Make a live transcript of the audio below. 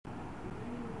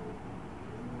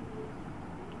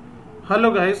Hello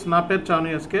guys, నా పేరు Chanu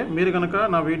SK. మీరు కనుక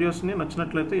నా వీడియోస్ని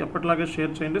నచ్చినట్లయితే ఎప్పటిలాగే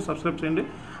షేర్ చేయండి, సబ్స్క్రైబ్ చేయండి.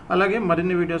 అలాగే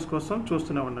మరిన్ని వీడియోస్ కోసం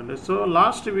చూస్తూనే ఉండండి. సో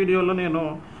లాస్ట్ వీడియోలో నేను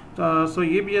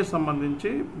ఈబీఎస్ సంబంధించి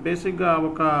బేసిక్గా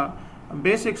ఒక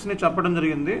బేసిక్స్ని చెప్పడం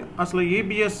జరిగింది. అసలు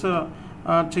ఈబీఎస్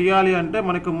చేయాలి అంటే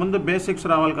మనకు ముందు బేసిక్స్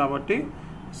రావాలి కాబట్టి,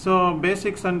 సో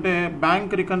బేసిక్స్ అంటే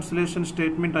బ్యాంక్ రికన్సిలేషన్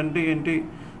స్టేట్మెంట్ అంటే ఏంటి,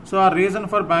 సో ఆ reason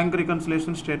for bank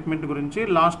reconciliation statement గురించి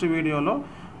లాస్ట్ వీడియోలో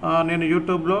నేను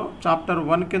యూట్యూబ్లో చాప్టర్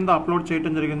 1 కింద అప్లోడ్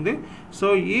చేయడం జరిగింది. సో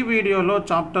ఈ వీడియోలో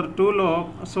చాప్టర్ 2లో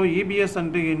సో ఈబీఎస్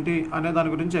అంటే ఏంటి అనే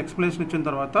దాని గురించి ఎక్స్ప్లెనేషన్ ఇచ్చిన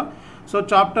తర్వాత, సో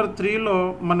చాప్టర్ 3లో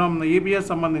మనం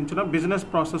ఈబీఎస్ సంబంధించిన బిజినెస్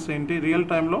ప్రాసెస్ ఏంటి, రియల్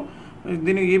టైంలో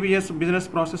దీని ఈబీఎస్ బిజినెస్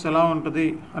ప్రాసెస్ ఎలా ఉంటుంది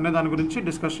అనే దాని గురించి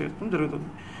డిస్కస్ చేయడం జరుగుతుంది.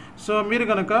 సో మీరు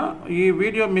కనుక ఈ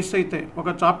వీడియో మిస్ అయితే, ఒక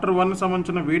చాప్టర్ 1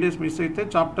 సంబంధించిన వీడియోస్ మిస్ అయితే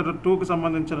చాప్టర్ 2కి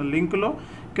సంబంధించిన లింక్లో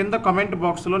కింద కమెంట్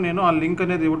బాక్స్లో నేను ఆ లింక్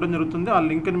అనేది ఇవ్వడం జరుగుతుంది. ఆ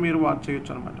లింక్ని మీరు వాచ్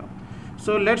చేయొచ్చు అనమాట.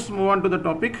 So let's move on to the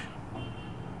topic.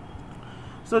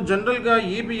 So జనరల్గా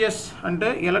ఈబీఎస్ అంటే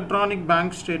ఎలక్ట్రానిక్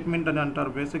బ్యాంక్ స్టేట్మెంట్ అని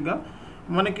అంటారు. బేసిక్గా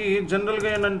మనకి జనరల్గా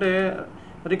ఏంటంటే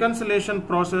రికన్సిలేషన్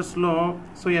ప్రాసెస్లో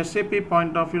సో ఎస్ఏపి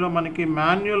పాయింట్ ఆఫ్ వ్యూలో మనకి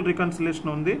మాన్యువల్ రికన్సిలేషన్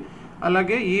ఉంది,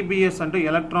 అలాగే ఈబీఎస్ అంటే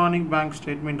ఎలక్ట్రానిక్ బ్యాంక్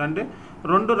స్టేట్మెంట్ అంటే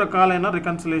రెండు రకాలైన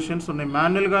రికన్సిలేషన్స్ ఉన్నాయి.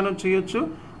 మాన్యువల్గాను చేయొచ్చు,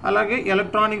 అలాగే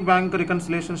ఎలక్ట్రానిక్ బ్యాంక్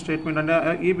రికన్సిలేషన్ స్టేట్మెంట్ అంటే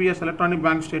ఈబీఎస్ ఎలక్ట్రానిక్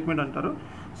బ్యాంక్ స్టేట్మెంట్ అంటారు.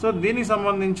 సో దీనికి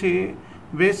సంబంధించి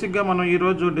బేసిక్గా మనం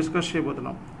ఈరోజు డిస్కస్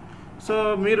చేయబోతున్నాం. సో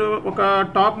మీరు ఒక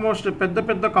టాప్ మోస్ట్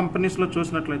పెద్ద కంపెనీస్లో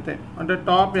చూసినట్లయితే, అంటే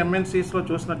టాప్ ఎంఎన్సీస్లో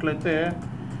చూసినట్లయితే,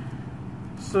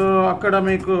 సో అక్కడ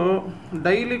మీకు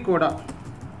డైలీ కూడా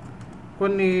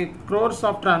కొన్ని క్రోర్స్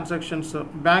ఆఫ్ ట్రాన్సాక్షన్స్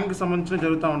బ్యాంక్కి సంబంధించిన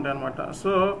జరుగుతూ ఉంటాయి అన్నమాట.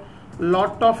 So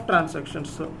lot of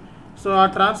transactions, so ఆ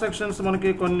ట్రాన్సాక్షన్స్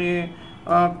మనకి కొన్ని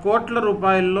కోట్ల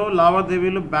రూపాయల్లో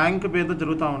లావాదేవీలు బ్యాంక్ మీద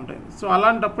జరుగుతూ ఉంటాయి. సో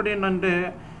అలాంటప్పుడు ఏంటంటే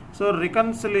సో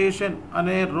రికన్సిలేషన్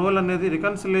అనే రోల్ అనేది,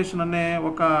 రికన్సిలేషన్ అనే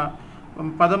ఒక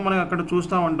పదం మనం అక్కడ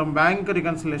చూస్తూ ఉంటాం. బ్యాంక్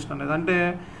రికన్సిలేషన్ అనేది అంటే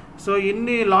సో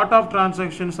ఇన్ని లాట్ ఆఫ్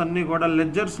ట్రాన్సాక్షన్స్ అన్నీ కూడా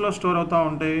లెడ్జర్స్లో స్టోర్ అవుతూ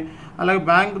ఉంటాయి. అలాగే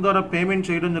బ్యాంక్ ద్వారా పేమెంట్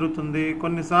చేయడం జరుగుతుంది.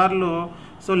 కొన్నిసార్లు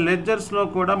సో లెడ్జర్స్లో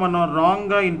కూడా మనం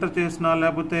రాంగ్గా ఎంటర్ చేసినా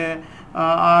లేకపోతే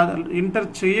ఎంటర్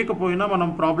చేయకపోయినా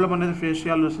మనం ప్రాబ్లం అనేది ఫేస్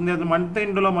చేయాల్సి వస్తుంది. అది మంత్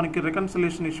ఎండ్లో మనకి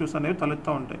రికన్సిలేషన్ ఇష్యూస్ అనేవి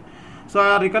తలెత్తుతూ ఉంటాయి. సో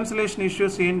ఆ రికన్సిలేషన్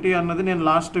ఇష్యూస్ ఏంటి అన్నది నేను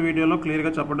లాస్ట్ వీడియోలో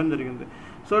క్లియర్గా చెప్పడం జరిగింది.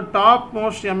 So top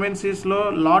most ఎంఎన్సీస్లో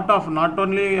not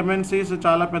only MNCs,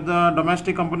 చాలా పెద్ద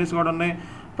డొమెస్టిక్ కంపెనీస్ కూడా ఉన్నాయి.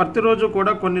 ప్రతిరోజు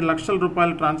కూడా కొన్ని లక్షల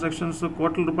రూపాయల ట్రాన్సాక్షన్స్,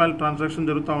 కోట్ల రూపాయల ట్రాన్సాక్షన్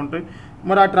జరుగుతూ ఉంటాయి.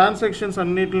 మరి ఆ ట్రాన్సాక్షన్స్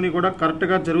అన్నిటిని కూడా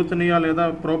కరెక్ట్గా జరుగుతున్నాయా లేదా,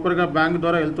 ప్రాపర్గా బ్యాంక్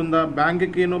ద్వారా వెళ్తుందా,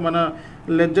 బ్యాంక్కిను మన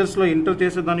లెడ్జర్స్లో ఎంటర్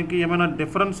చేసేదానికి ఏమైనా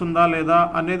డిఫరెన్స్ ఉందా లేదా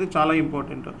అనేది చాలా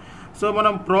ఇంపార్టెంట్. సో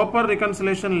మనం ప్రాపర్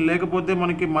రికన్సిలేషన్ లేకపోతే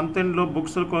మనకి మంత్ ఎండ్లో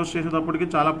బుక్స్ క్లోజ్ చేసేటప్పటికి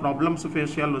చాలా ప్రాబ్లమ్స్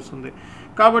ఫేస్ చేయాల్సి వస్తుంది.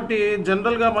 కాబట్టి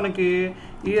జనరల్గా మనకి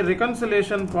ఈ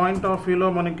రికన్సిలేషన్ పాయింట్ ఆఫ్ వ్యూలో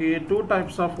మనకి 2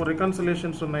 టైప్స్ ఆఫ్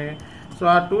రికన్సిలేషన్స్ ఉన్నాయి. సో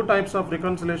ఆ 2 టైప్స్ ఆఫ్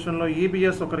రికన్సిలేషన్లో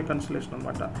ఈబీఎస్ ఒక రికన్సిలేషన్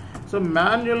అనమాట. సో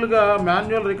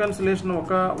మాన్యువల్ రికన్సిలేషన్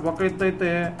ఒక ఎత్తు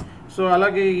అయితే, సో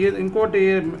అలాగే ఇంకోటి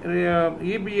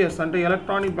ఈబీఎస్ అంటే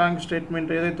ఎలక్ట్రానిక్ బ్యాంక్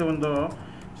స్టేట్మెంట్ ఏదైతే ఉందో,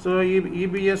 సో ఈ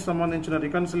ఈబీఎస్ సంబంధించిన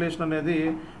రికన్సిలేషన్ అనేది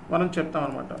మనం చెప్తాం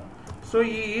అనమాట. సో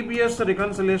ఈ ఈబీఎస్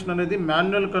రికన్సిలేషన్ అనేది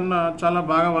మాన్యువల్ కన్నా చాలా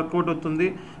బాగా వర్కౌట్ అవుతుంది.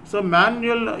 సో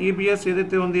మాన్యువల్ ఈబీఎస్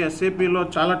ఏదైతే ఉంది ఎస్ఏపీలో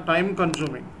చాలా టైం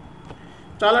కన్జ్యూమింగ్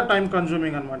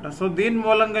అనమాట. సో దీని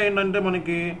మూలంగా ఏంటంటే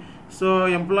మనకి సో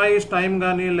ఎంప్లాయీస్ టైం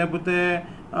కానీ లేకపోతే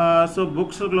సో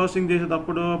బుక్స్ క్లోజింగ్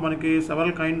చేసేటప్పుడు మనకి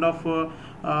సెవరల్ కైండ్ ఆఫ్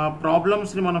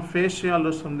ప్రాబ్లమ్స్ని మనం ఫేస్ చేయాల్సి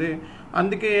వస్తుంది.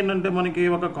 అందుకే ఏంటంటే మనకి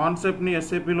ఒక కాన్సెప్ట్ని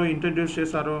ఎస్ఏపీలో ఇంట్రడ్యూస్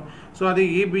చేశారు. సో అది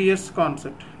ఈబీఎస్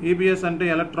కాన్సెప్ట్. ఈబీఎస్ అంటే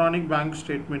ఎలక్ట్రానిక్ బ్యాంక్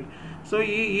స్టేట్మెంట్. సో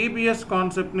ఈ ఈబీఎస్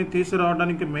కాన్సెప్ట్ని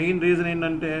తీసుకురావడానికి మెయిన్ రీజన్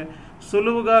ఏంటంటే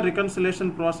సులువుగా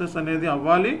రికన్సిలేషన్ ప్రాసెస్ అనేది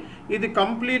అవ్వాలి. ఇది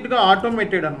కంప్లీట్గా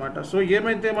ఆటోమేటెడ్ అనమాట. సో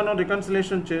ఏమైతే మనం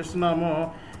రికన్సిలేషన్ చేస్తున్నామో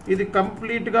ఇది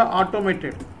కంప్లీట్గా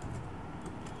ఆటోమేటెడ్.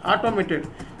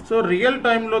 సో రియల్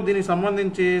టైంలో దీనికి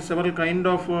సంబంధించి సెవరల్ కైండ్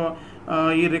ఆఫ్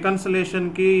ఈ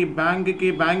రికన్సిలేషన్కి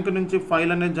బ్యాంక్ నుంచి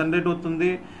ఫైల్ అనేది జనరేట్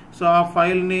అవుతుంది. సో ఆ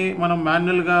ఫైల్ని మనం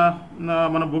మాన్యువల్గా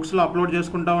మన బుక్స్లో అప్లోడ్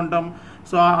చేసుకుంటూ ఉంటాం.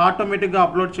 సో ఆటోమేటిక్గా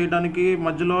అప్లోడ్ చేయడానికి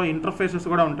మధ్యలో ఇంటర్ఫేసెస్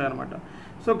కూడా ఉంటాయన్నమాట.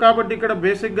 సో కాబట్టి ఇక్కడ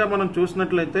బేసిక్గా మనం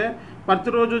చూసినట్లయితే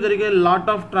ప్రతిరోజు జరిగే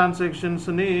లాట్ ఆఫ్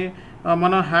ట్రాన్సాక్షన్స్ని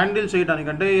మనం హ్యాండిల్ చేయడానికి,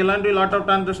 అంటే ఇలాంటి లాట్ ఆఫ్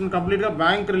ట్రాన్సాక్షన్ కంప్లీట్గా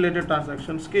bank related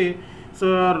ట్రాన్సాక్షన్స్కి so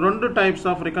 2 types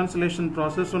of reconciliation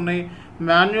process ఉన్నాయి.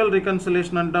 మాన్యువల్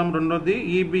రికన్సిలేషన్ అంటాం, రెండోది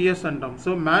ఈబీఎస్ అంటాం. సో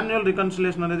మాన్యువల్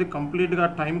రికన్సిలేషన్ అనేది కంప్లీట్గా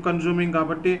టైం కన్జ్యూమింగ్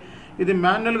కాబట్టి ఇది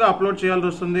మాన్యువల్గా అప్లోడ్ చేయాల్సి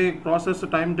వస్తుంది. ప్రాసెస్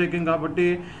టైం టేకింగ్ కాబట్టి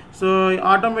సో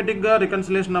ఆటోమేటిక్గా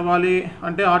రికన్సిలేషన్ అవ్వాలి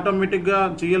అంటే, ఆటోమేటిక్గా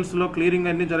జిఎల్స్లో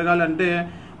క్లియరింగ్ అన్నీ జరగాలి అంటే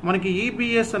మనకి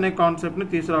ఈబీఎస్ అనే కాన్సెప్ట్ని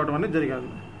తీసుకురావడం అనేది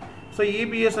జరిగింది. సో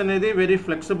ఈబిఎస్ అనేది వెరీ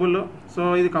ఫ్లెక్సిబుల్. సో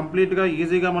ఇది కంప్లీట్గా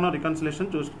ఈజీగా మనం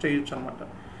రికన్సిలేషన్ చేయొచ్చు అనమాట.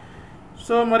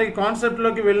 సో మరి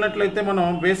కాన్సెప్ట్లోకి వెళ్ళినట్లయితే మనం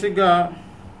బేసిక్గా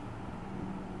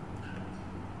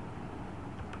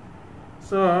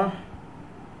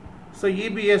సో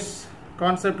ఈబిఎస్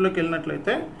కాన్సెప్ట్లోకి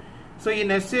వెళ్ళినట్లయితే, so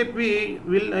in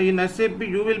SAP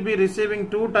you will be receiving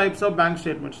 2 types of bank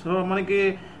statements. So మనకి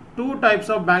 2 types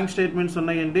of bank statements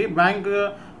ఉన్నాయండి. బ్యాంక్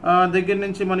దగ్గర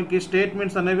నుంచి మనకి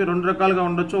స్టేట్మెంట్స్ అనేవి 2 రకాలుగా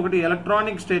ఉండొచ్చు. ఒకటి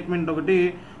ఎలక్ట్రానిక్ స్టేట్మెంట్, ఒకటి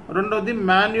రెండోది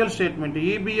మాన్యువల్ స్టేట్మెంట్.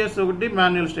 ఈబిఎస్ ఒకటి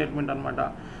మాన్యువల్ స్టేట్మెంట్ అనమాట.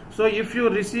 So if you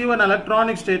receive an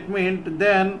electronic statement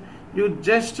then you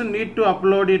just need to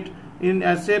upload it in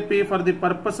SAP for the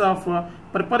purpose of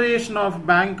preparation of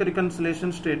bank reconciliation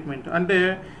statement. అంటే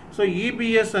so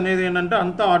EBS అనేది ఏంటంటే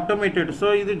అంతా automated. So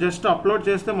ఇది just upload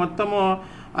చేస్తే మొత్తము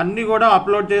అన్నీ కూడా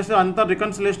upload చేస్తే అంతా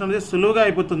రికన్సిలేషన్ అనేది సులువుగా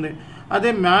అయిపోతుంది.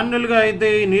 అదే మాన్యువల్గా అయితే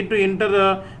ఈ నీడ్ టు ఎంటర్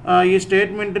ఈ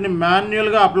స్టేట్మెంట్ని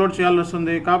మాన్యువల్గా అప్లోడ్ చేయాల్సి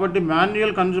వస్తుంది. కాబట్టి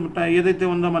మాన్యువల్ ఏదైతే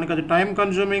ఉందో మనకి అది టైం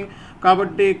కన్జ్యూమింగ్.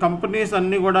 కాబట్టి కంపెనీస్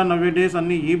అన్నీ కూడా నవేడేస్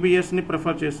అన్ని ఈబిఎస్ని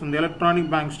ప్రిఫర్ చేస్తుంది,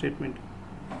 electronic bank statement.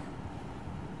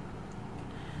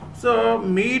 So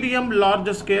medium large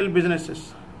scale businesses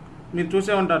మీరు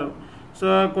చూసే ఉంటారు. సో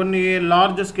కొన్ని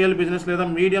లార్జ్ స్కేల్ బిజినెస్ లేదా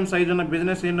మీడియం సైజ్ ఉన్న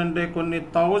బిజినెస్ ఏంటంటే కొన్ని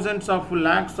thousands of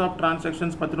lakhs of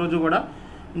transactions ప్రతిరోజు కూడా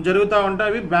జరుగుతూ ఉంటాయి.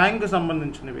 అవి బ్యాంక్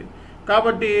సంబంధించినవి.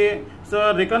 కాబట్టి so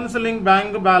రికన్సిలింగ్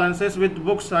bank balances with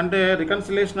books అంటే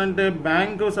రికన్సిలేషన్ అంటే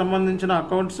బ్యాంకు సంబంధించిన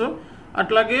అకౌంట్స్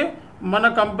అట్లాగే మన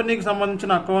కంపెనీకి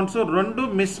సంబంధించిన అకౌంట్స్ రెండు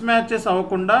మిస్ మ్యాచెస్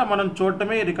అవ్వకుండా మనం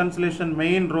చూడటమే రికన్సిలేషన్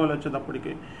మెయిన్ రోల్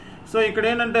వచ్చేటప్పటికి. సో ఇక్కడ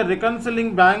ఏంటంటే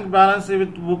రికన్సిలింగ్ bank balance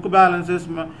with book balances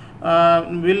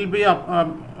will be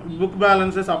book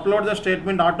balances upload the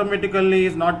statement automatically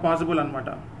is not possible అనమాట.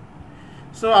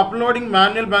 So uploading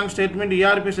manual bank statement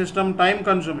ERP system time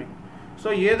consuming. So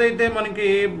ఏదైతే మనకి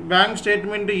bank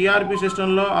statement ERP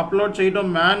సిస్టంలో upload చేయడం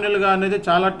మాన్యువల్గా అనేది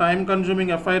చాలా టైం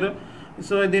కన్స్యూమింగ్ ఎఫ్ఐఆర్.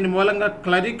 సో దీని మూలంగా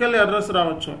క్లరికల్ ఎర్రర్స్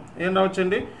రావచ్చు. ఏం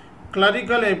రావచ్చండి?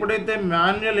 క్లరికల్ ఎప్పుడైతే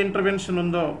మాన్యువల్ ఇంటర్వెన్షన్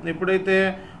ఉందో, ఎప్పుడైతే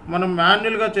మనం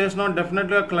మాన్యువల్గా చేసినా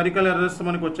డెఫినెట్గా క్లరికల్ ఎర్రర్స్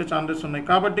మనకు వచ్చే ఛాన్సెస్ ఉన్నాయి.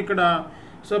 కాబట్టి ఇక్కడ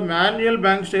so manual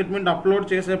bank statement upload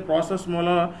చేసే ప్రాసెస్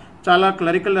మూలం చాలా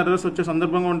క్లరికల్ ఎర్రర్స్ వచ్చే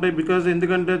సందర్భంగా ఉంటాయి. బికాజ్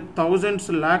ఎందుకంటే థౌజండ్స్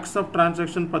ల్యాక్స్ ఆఫ్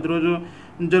ట్రాన్సాక్షన్ ప్రతిరోజు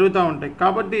జరుగుతూ ఉంటాయి.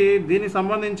 కాబట్టి దీనికి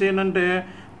సంబంధించి ఏంటంటే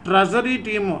ట్రెజరీ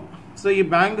టీమ్, సో ఈ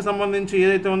బ్యాంక్ సంబంధించి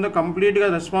ఏదైతే ఉందో కంప్లీట్గా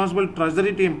responsible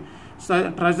treasury team,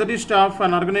 treasury staff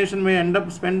and organization may end up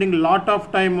spending lot of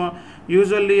time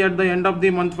usually at the end of the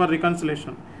month for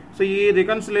reconciliation. So ఈ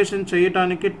రికన్సిలేషన్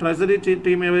చేయడానికి ట్రెజరీ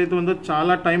టీమ్ ఏదైతే ఉందో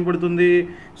చాలా టైం పడుతుంది.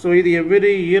 సో ఇది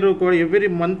ఎవ్రీ ఇయర్ కూడా every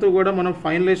month కూడా మనం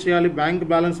ఫైనలైజ్ చేయాలి బ్యాంక్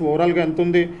బ్యాలెన్స్ ఓవరాల్గా ఎంత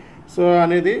ఉంది సో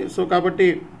అనేది. సో కాబట్టి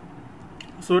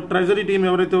సో ట్రెజరీ టీం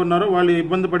ఎవరైతే ఉన్నారో వాళ్ళు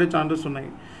ఇబ్బంది పడే ఛాన్సెస్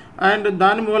ఉన్నాయి. అండ్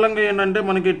దాని మూలంగా ఏంటంటే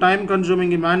మనకి టైం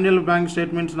కన్జ్యూమింగ్ ఈ మాన్యువల్ బ్యాంక్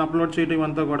స్టేట్మెంట్స్ని అప్లోడ్ చేయడం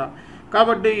అంతా కూడా.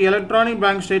 కాబట్టి ఎలక్ట్రానిక్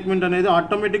బ్యాంక్ స్టేట్మెంట్ అనేది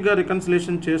ఆటోమేటిక్గా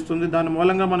రికన్సిలేషన్ చేస్తుంది. దాని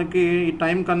మూలంగా మనకి ఈ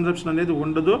టైం కన్జంప్షన్ అనేది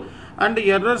ఉండదు. అండ్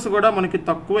ఎర్రర్స్ కూడా మనకి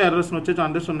తక్కువ ఎర్రర్స్ వచ్చే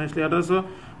ఛాన్సెస్ ఉన్నాయి. ఎర్రర్స్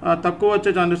తక్కువ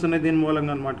వచ్చే ఛాన్సెస్ ఉన్నాయి దీని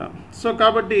మూలంగా అనమాట. సో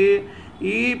కాబట్టి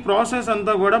ఈ ప్రాసెస్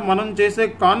అంతా కూడా మనం చేసే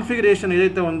కాన్ఫిగరేషన్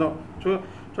ఏదైతే ఉందో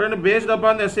చూడండి, based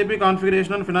upon the SAP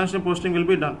configuration and financial posting will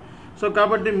be done. So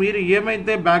కాబట్టి మీరు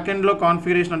ఏమైతే బ్యాక్ ఎండ్లో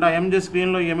కాన్ఫిగరేషన్ అంటే ఎంజే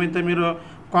స్క్రీన్లో ఏమైతే మీరు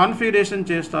కాన్ఫిగరేషన్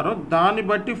చేస్తారో దాన్ని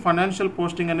బట్టి ఫైనాన్షియల్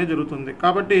పోస్టింగ్ అనేది జరుగుతుంది.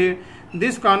 కాబట్టి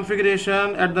this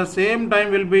configuration at the same time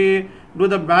will be do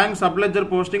the bank సబ్లెడ్జర్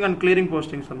posting and clearing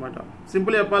postings అనమాట.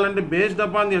 సింపుల్ చెప్పాలంటే based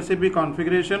upon the SAP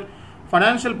configuration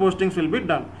financial postings will be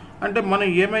done. అంటే మనం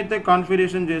ఏమైతే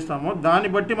కాన్ఫిగరేషన్ చేస్తామో దాన్ని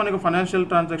బట్టి మనకు ఫైనాన్షియల్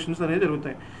ట్రాన్సాక్షన్స్ అనేది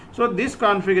జరుగుతాయి. So this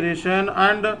configuration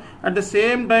and at the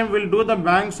same time will do the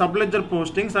bank సబ్లెడ్జర్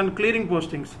postings and clearing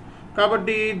postings.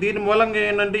 కాబట్టి దీని మూలంగా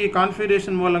ఏంటంటే ఈ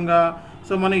కాన్ఫిగరేషన్ మూలంగా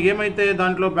సో మనం ఏమైతే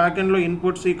దాంట్లో బ్యాక్ ఎండ్లో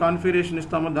ఇన్పుట్స్ ఈ కాన్ఫిగరేషన్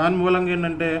ఇస్తామో దాని మూలంగా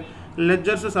ఏంటంటే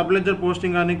లెడ్జర్స్ సబ్లెడ్జర్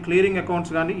పోస్టింగ్ కానీ క్లియరింగ్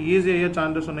అకౌంట్స్ కానీ ఈజీ అయ్యే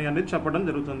ఛాన్సెస్ ఉన్నాయి అనేది చెప్పడం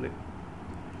జరుగుతుంది.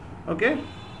 ఓకే,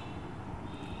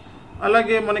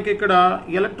 అలాగే మనకి ఇక్కడ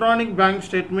ఎలక్ట్రానిక్ బ్యాంక్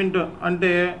స్టేట్మెంట్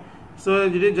అంటే so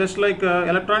it is just like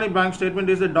electronic bank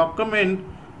statement is a document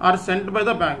are sent by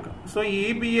the bank. So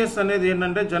EBS అనేది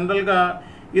ఏంటంటే జనరల్గా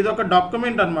ఇది ఒక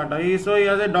డాక్యుమెంట్ అనమాట. So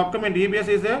as a document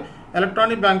EBS is a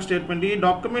electronic bank statement. ఈ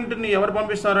డాక్యుమెంట్ని ఎవరు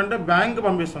పంపిస్తారంటే bank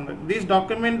పంపిస్తుంది. This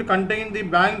document contain the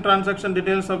bank transaction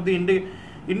details of the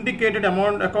indicated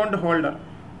account holder.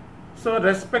 So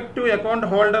respective account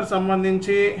holder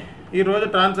సంబంధించి ఈరోజు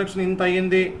ట్రాన్సాక్షన్ ఇంత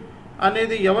అయ్యింది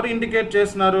అనేది ఎవరు ఇండికేట్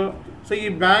చేస్తున్నారు? సో ఈ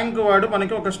బ్యాంక్ వాడు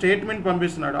మనకి ఒక స్టేట్మెంట్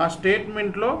పంపిస్తున్నాడు. ఆ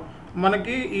స్టేట్మెంట్లో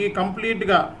మనకి ఈ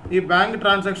కంప్లీట్గా ఈ బ్యాంక్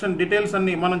ట్రాన్సాక్షన్ డీటెయిల్స్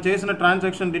అన్నీ మనం చేసిన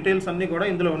ట్రాన్సాక్షన్ డీటెయిల్స్ అన్నీ కూడా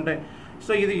ఇందులో ఉంటాయి.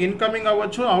 సో ఇది ఇన్కమింగ్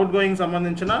అవ్వచ్చు, అవుట్ గోయింగ్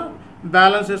సంబంధించిన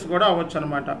బ్యాలెన్సెస్ కూడా అవ్వచ్చు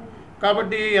అనమాట.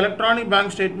 కాబట్టి electronic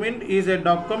bank statement is a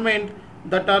document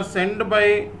that are send by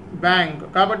bank.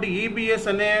 కాబట్టి ఈబిఎస్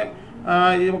అనే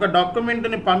ఒక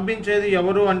డాక్యుమెంట్ని పంపించేది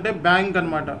ఎవరు అంటే బ్యాంక్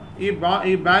అనమాట.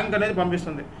 ఈ బ్యాంక్ అనేది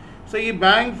పంపిస్తుంది. సో ఈ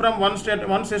bank from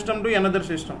one system to another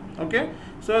system. Okay,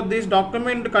 so this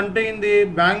document contain the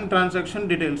bank transaction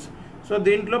details. So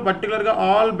దీంట్లో పర్టికులర్గా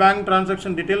ఆల్ బ్యాంక్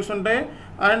ట్రాన్సాక్షన్ డీటెయిల్స్ ఉంటాయి.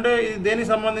 అండ్ ఇది దేనికి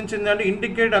సంబంధించింది అంటే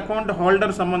ఇండికేట్ అకౌంట్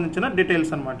హోల్డర్ సంబంధించిన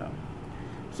డీటెయిల్స్ అనమాట.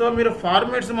 సో మీరు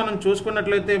ఫార్మేట్స్ మనం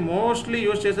చూసుకున్నట్లయితే మోస్ట్లీ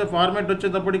యూజ్ చేసే ఫార్మేట్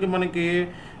వచ్చేటప్పటికి మనకి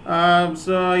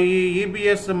సో ఈ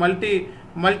ఈబిఎస్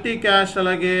మల్టీ క్యాష్,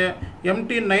 అలాగే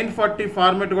MT940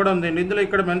 ఫార్మేట్ కూడా ఉందండి. ఇందులో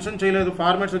ఇక్కడ మెన్షన్ చేయలేదు.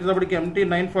 ఫార్మేట్స్ వచ్చేటప్పటికి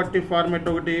MT940 ఫార్మేట్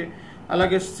ఒకటి,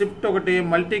 అలాగే షిఫ్ట్ ఒకటి,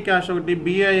 మల్టీ క్యాష్ ఒకటి,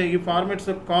 BI, ఈ ఫార్మేట్స్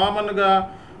కామన్గా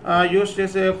యూజ్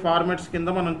చేసే ఫార్మేట్స్ కింద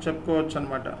మనం చెప్పుకోవచ్చు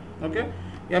అనమాట. Okay,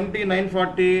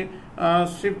 MT940,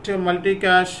 shift, multi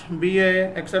cash, BI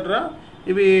etcetera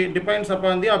ఇవి డిపెండ్స్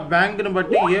అపాన్ ది ఆ బ్యాంక్ని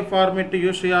బట్టి ఏ ఫార్మేట్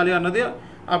యూజ్ చేయాలి అన్నది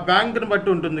ఆ బ్యాంక్ని బట్టి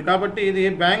ఉంటుంది. కాబట్టి ఇది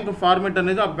బ్యాంక్ ఫార్మేట్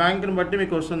అనేది ఆ బ్యాంక్ని బట్టి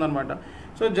మీకు వస్తుంది అనమాట.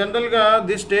 సో జనరల్గా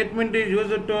this statement is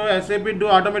used to SAP do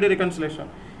automatic reconciliation.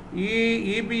 ఈ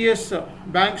EBS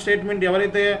బ్యాంక్ స్టేట్మెంట్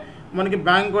ఎవరైతే మనకి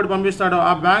బ్యాంక్ కోడ్ పంపిస్తాడో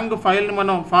ఆ బ్యాంక్ ఫైల్ని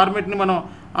ఫార్మేట్ని మనం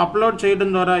అప్లోడ్ చేయడం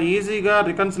ద్వారా ఈజీగా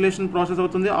రికన్సిలేషన్ ప్రాసెస్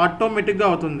అవుతుంది, ఆటోమేటిక్గా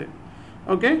అవుతుంది.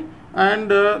 Okay, and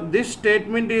this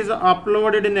statement is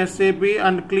uploaded in SAP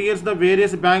and clears the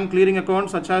various bank clearing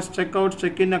accounts such as checkouts,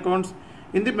 check-in accounts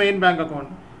in the main bank account.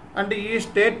 అంటే ఈ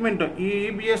స్టేట్మెంట్, ఈ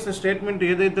EBS స్టేట్మెంట్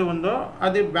ఏదైతే ఉందో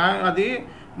అది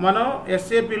మనం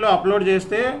SAPలో అప్లోడ్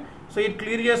చేస్తే so it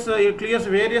clears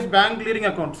various bank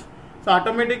clearing accounts. So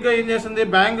ఆటోమేటిక్గా ఏం చేస్తుంది,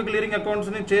 బ్యాంక్ క్లియరింగ్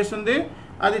అకౌంట్స్ని చేస్తుంది.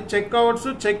 అది checkouts,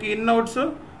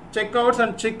 checkouts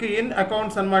and check in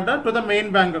accounts అనమాట to the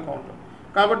main bank account.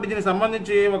 కాబట్టి దీనికి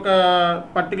సంబంధించి ఒక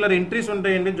పర్టికులర్ ఎంట్రీస్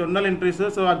ఉంటాయండి, జర్నల్ ఎంట్రీస్.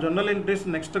 సో ఆ జర్నల్ ఎంట్రీస్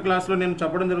నెక్స్ట్ క్లాస్లో నేను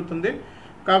చెప్పడం జరుగుతుంది.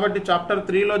 కాబట్టి chapter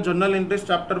 3లో journal entries,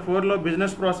 chapter 4లో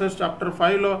business process, chapter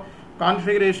 5లో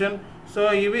configuration. So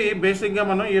ఇవి బేసిక్గా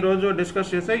మనం ఈరోజు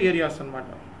డిస్కస్ చేసే ఏరియాస్ అనమాట.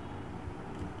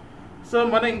 సో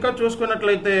మనం ఇంకా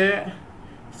చూసుకున్నట్లయితే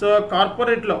సో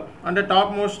కార్పొరేట్లో అంటే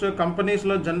టాప్ మోస్ట్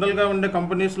కంపెనీస్లో, జనరల్గా ఉండే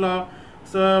కంపెనీస్లో,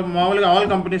 సో మామూలుగా ఆల్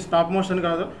కంపెనీస్ టాప్ మోస్ట్ అని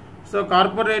కాదు. So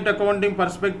corporate accounting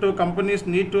perspective companies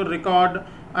need to record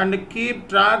and keep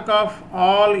track of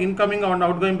all incoming and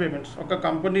out going payments. ఒక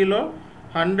కంపెనీలో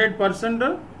 100%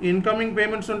 ఇన్కమింగ్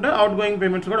పేమెంట్స్ ఉంటాయి, అవుట్ గోయింగ్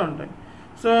పేమెంట్స్ కూడా ఉంటాయి.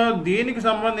 సో దీనికి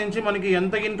సంబంధించి మనకి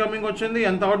ఎంత ఇన్కమింగ్ వచ్చింది,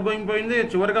 ఎంత అవుట్ గోయింగ్ పోయింది,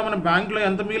 చివరిగా మన బ్యాంక్లో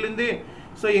ఎంత మిగిలింది,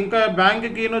 సో ఇంకా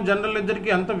బ్యాంక్కిను జనరల్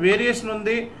లెడ్జర్కి ఎంత వేరియేషన్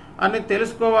ఉంది అని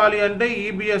తెలుసుకోవాలి అంటే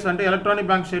EBS అంటే ఎలక్ట్రానిక్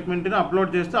బ్యాంక్ స్టేట్మెంట్ని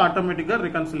అప్లోడ్ చేస్తే ఆటోమేటిక్గా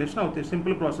రికన్సిలేషన్ అవుతాయి.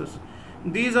 Simple process.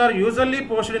 These are usually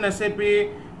posted in SAP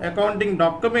accounting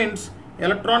documents.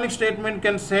 Electronic statement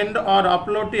can send or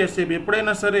upload to SAP.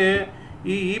 ఎప్పుడైనా సరే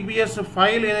ఈ EBS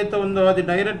ఫైల్ ఏదైతే ఉందో అది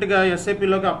డైరెక్ట్గా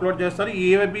SAPలోకి అప్లోడ్ చేస్తారు. ఈ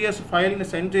EBS ఫైల్ని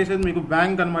సెండ్ చేసేది మీకు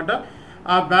బ్యాంక్ అనమాట.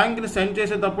 ఆ బ్యాంక్ని సెండ్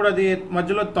చేసేటప్పుడు అది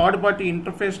మధ్యలో థర్డ్ పార్టీ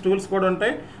ఇంటర్ఫేస్ టూల్స్ కూడా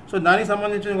ఉంటాయి. సో దానికి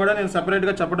సంబంధించి కూడా నేను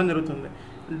సపరేట్గా చెప్పడం జరుగుతుంది.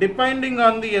 Depending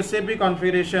on the SAP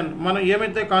configuration, మనం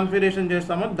ఏమైతే కాన్ఫిగరేషన్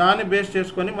చేస్తామో దాన్ని బేస్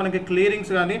చేసుకొని మనకి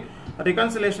క్లియరింగ్స్ కానీ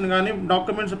రికన్సిలేషన్ కానీ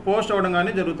డాక్యుమెంట్స్ పోస్ట్ అవ్వడం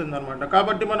కానీ జరుగుతుంది అనమాట.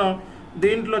 కాబట్టి మనం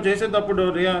దీంట్లో చేసేటప్పుడు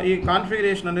ఈ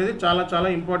కాన్ఫిగరేషన్ అనేది చాలా చాలా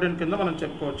ఇంపార్టెంట్ కింద మనం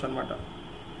చెప్పుకోవచ్చు అనమాట.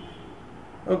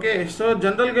 ఓకే, సో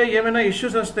జనరల్గా ఏమైనా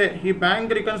ఇష్యూస్ వస్తే ఈ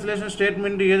బ్యాంక్ రికన్సిలేషన్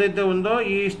స్టేట్మెంట్ ఏదైతే ఉందో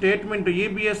ఈ స్టేట్మెంట్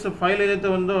EBS ఫైల్ ఏదైతే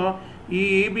ఉందో ఈ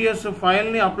EBS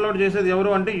ఫైల్ని అప్లోడ్ చేసేది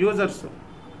ఎవరు అంటే యూజర్స్.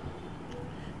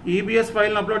 EBS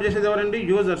ఫైల్ని అప్లోడ్ చేసేది ఎవరండి?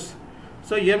 యూజర్స్.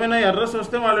 సో ఏమైనా ఎర్రర్స్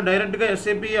వస్తే వాళ్ళు డైరెక్ట్గా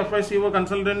SAP FICO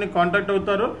కన్సల్టెంట్ని కాంటాక్ట్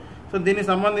అవుతారు. సో దీనికి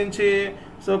సంబంధించి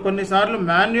సో కొన్నిసార్లు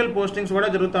మాన్యువల్ పోస్టింగ్స్ కూడా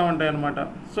జరుగుతూ ఉంటాయి అనమాట.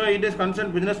 So it is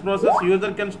concern business process.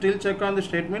 User can still check on the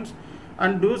statements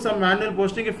and do some manual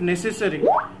posting if necessary.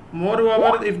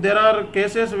 Moreover, if there are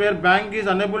cases where bank is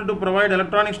unable to provide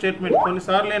electronic statement,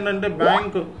 కొన్నిసార్లు ఏంటంటే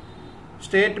bank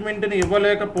స్టేట్మెంట్ని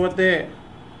ఇవ్వలేకపోతే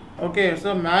okay so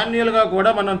మాన్యువల్గా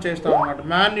కూడా మనం చేస్తాం అన్నమాట.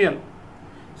 Manual,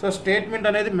 so statement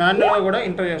అనేది మాన్యువల్గా కూడా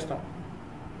ఎంటర్ చేస్తాం.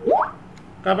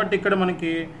 కాబట్టి ఇక్కడ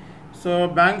మనకి సో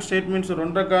బ్యాంక్ స్టేట్మెంట్స్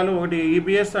రెండు రకాలు, ఒకటి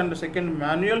EBS and second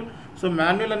manual. So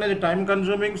manual అనేది టైం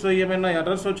కన్జ్యూమింగ్. సో ఏమైనా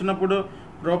ఎర్రర్స్ వచ్చినప్పుడు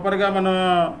ప్రాపర్గా మనం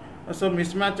సో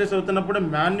మిస్ మ్యాచెస్ అవుతున్నప్పుడు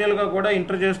మాన్యువల్గా కూడా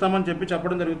ఎంటర్ చేస్తామని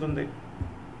చెప్పడం జరుగుతుంది.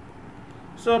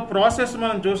 సో ప్రాసెస్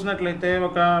మనం చూసినట్లయితే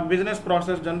ఒక బిజినెస్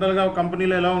ప్రాసెస్ జనరల్గా ఒక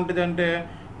కంపెనీలో ఎలా ఉంటుంది అంటే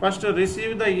first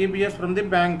receive the EBS from the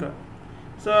bank.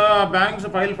 So ఆ బ్యాంక్స్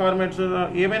ఫైల్ ఫార్మేట్స్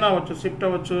ఏమైనా అవ్వచ్చు, షిఫ్ట్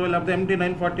అవ్వచ్చు, లేకపోతే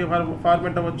MT940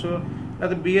 ఫార్మేట్ అవ్వచ్చు,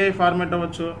 లేకపోతే BI ఫార్మేట్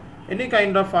అవ్వచ్చు, ఎనీ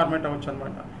కైండ్ ఆఫ్ ఫార్మేట్ అవ్వచ్చు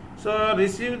అనమాట. So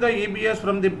receive the EBS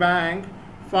from the bank.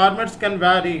 Formats can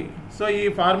vary. So ఈ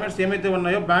ఫార్మాట్స్ ఏమైతే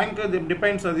ఉన్నాయో బ్యాంక్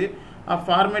డిపెండ్స్, అది ఆ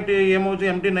ఫార్మేట్ ఏమవచ్చు,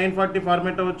 MT940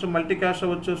 ఫార్మేట్ అవ్వచ్చు, మల్టీ క్యాష్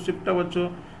అవ్వచ్చు, షిఫ్ట్ అవ్వచ్చు,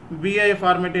 BI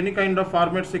format, any kind of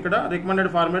formats ఇక్కడ రికమెండెడ్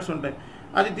ఫార్మేట్స్ ఉంటాయి.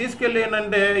 అది తీసుకెళ్ళి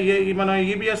ఏంటంటే మన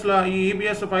ఈబీఎస్లో ఈ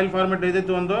ఈబీఎస్ ఫైల్ ఫార్మాట్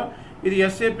ఏదైతే ఉందో ఇది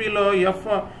ఎస్ఏపిలో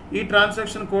ఈ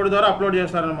ట్రాన్సాక్షన్ కోడ్ ద్వారా అప్లోడ్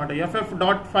చేస్తారనమాట,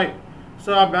 FF.5.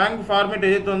 సో ఆ బ్యాంక్ ఫార్మాట్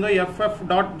ఏదైతే ఉందో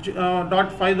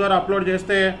FF.5 ద్వారా అప్లోడ్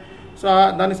చేస్తే సో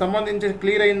దానికి సంబంధించి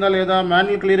క్లియర్ అయిందా లేదా,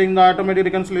 మాన్యువల్ క్లియర్ అయిందా, ఆటోమేటిక్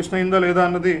రికన్సిలేషన్ అయిందా లేదా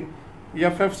అన్నది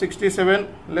FF67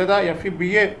 లేదా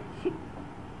FEBA,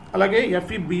 అలాగే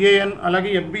FEBAN, అలాగే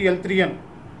FBL3N.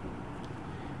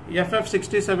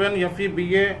 FF67,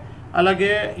 FEBA,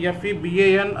 అలాగే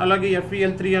FEBAN, అలాగే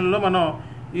FEL3Nలో మనం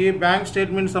ఈ బ్యాంక్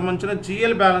స్టేట్మెంట్ సంబంధించిన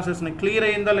GL బ్యాలెన్సెస్ని క్లియర్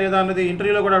అయిందా లేదా అన్నది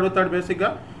ఇంటర్వ్యూలో కూడా అడుగుతాడు. బేసిక్గా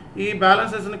ఈ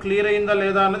బ్యాలెన్సెస్ని క్లియర్ అయిందా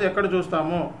లేదా అన్నది ఎక్కడ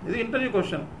చూస్తాము, ఇది ఇంటర్వ్యూ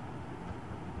క్వశ్చన్.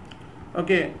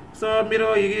 ఓకే, సో మీరు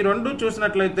ఈ రెండు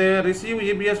చూసినట్లయితే receive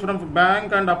EBS from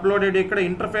bank and uploaded, ఇక్కడ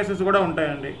ఇంటర్ఫేసెస్ కూడా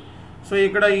ఉంటాయండి. సో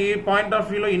ఇక్కడ ఈ పాయింట్ ఆఫ్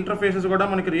వ్యూలో ఇంటర్ఫేసెస్ కూడా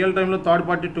మనకి రియల్ టైంలో థర్డ్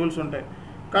పార్టీ టూల్స్ ఉంటాయి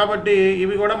కాబట్టి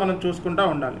ఇవి కూడా మనం చూసుకుంటూ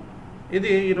ఉండాలి.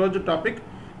 ఇది ఈరోజు టాపిక్.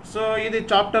 సో ఇది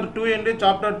చాప్టర్ 2 అండి.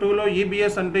 చాప్టర్ 2లో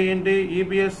ఈబీఎస్ అంటే ఏంటి,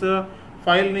 ఈబీఎస్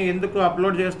ఫైల్ని ఎందుకు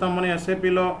అప్లోడ్ చేస్తామని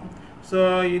ఎస్ఏపిలో, సో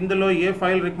ఇందులో ఏ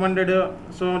ఫైల్ రికమెండెడ్,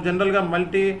 సో జనరల్గా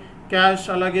మల్టీ క్యాష్,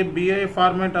 అలాగే బిఐ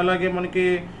ఫార్మాట్, అలాగే మనకి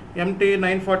MT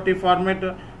 940 ఫార్మాట్,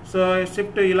 సో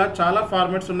షిఫ్ట్, ఇలా చాలా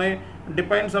ఫార్మాట్స్ ఉన్నాయి.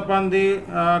 డిపెండ్స్ అపాన్ ది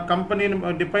కంపెనీని,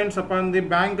 డిపెండ్స్ అపాన్ ది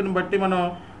బ్యాంక్ని బట్టి మనం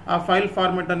ఆ ఫైల్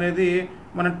ఫార్మాట్ అనేది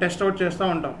మనం టెస్ట్ అవుట్ చేస్తూ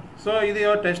ఉంటాం. సో ఇది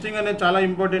టెస్టింగ్ అనేది చాలా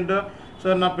ఇంపార్టెంట్. సో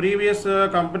నా ప్రీవియస్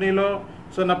కంపెనీలో,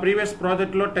 సో నా ప్రీవియస్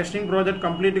ప్రాజెక్ట్లో టెస్టింగ్ ప్రాజెక్ట్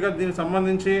కంప్లీట్గా దీనికి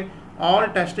సంబంధించి ఆల్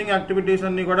టెస్టింగ్ యాక్టివిటీస్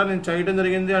అన్నీ కూడా నేను చేయడం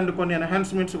జరిగింది అండ్ కొన్ని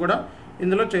ఎన్హాన్స్మెంట్స్ కూడా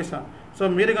ఇందులో చేశాను. సో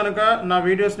మీరు కనుక నా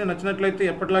వీడియోస్ని నచ్చినట్లయితే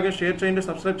ఎప్పటిలాగే షేర్ చేయండి,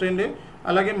 సబ్స్క్రైబ్ చేయండి,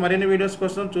 అలాగే మరిన్ని వీడియోస్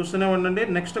కోసం చూస్తూనే ఉండండి.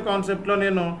 నెక్స్ట్ కాన్సెప్ట్లో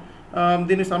నేను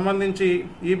దీనికి సంబంధించి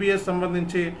ఈబీఎస్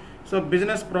సంబంధించి సో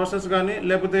బిజినెస్ ప్రాసెస్ కానీ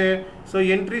లేకపోతే సో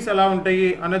ఎంట్రీస్ ఎలా ఉంటాయి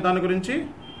అనే దాని గురించి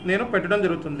నేను పెట్టడం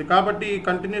జరుగుతుంది. కాబట్టి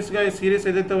కంటిన్యూస్గా ఈ సిరీస్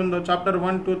ఏదైతే ఉందో చాప్టర్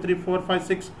 1, 2, 3, 4, 5,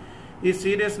 6 ఈ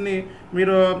సిరీస్ని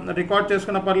మీరు రికార్డ్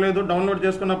చేసుకున్న పర్లేదు, డౌన్లోడ్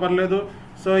చేసుకున్న పర్లేదు.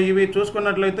 సో ఇవి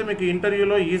చూసుకున్నట్లయితే మీకు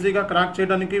ఇంటర్వ్యూలో ఈజీగా క్రాక్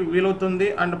చేయడానికి వీలవుతుంది.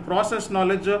 అండ్ ప్రాసెస్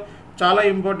నాలెడ్జ్ చాలా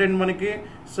ఇంపార్టెంట్ మనకి.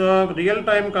 సో రియల్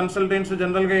టైమ్ కన్సల్టెంట్స్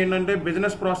జనరల్గా ఏంటంటే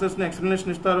బిజినెస్ ప్రాసెస్ని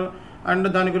ఎక్స్ప్లెనేషన్ ఇస్తారు అండ్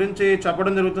దాని గురించి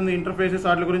చెప్పడం జరుగుతుంది, ఇంటర్ఫేసెస్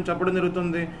వాటి గురించి చెప్పడం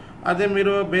జరుగుతుంది. అదే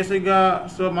మీరు బేసిక్గా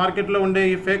సో మార్కెట్లో ఉండే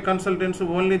ఈ ఫేక్ కన్సల్టెంట్స్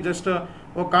ఓన్లీ జస్ట్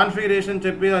ఒక కాన్ఫిగరేషన్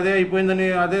చెప్పి అదే అయిపోయిందని,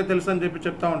 అదే తెలుసు అని చెప్పి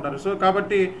చెప్తూ ఉంటారు. సో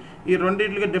కాబట్టి ఈ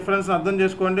రెండింటికి డిఫరెన్స్ అర్థం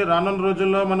చేసుకోండి. రానున్న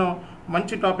రోజుల్లో మనం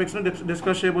మంచి టాపిక్స్ని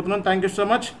డిస్కస్ చేయబోతున్నాం. Thank you so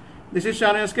much. This is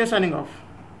Chanu signing off.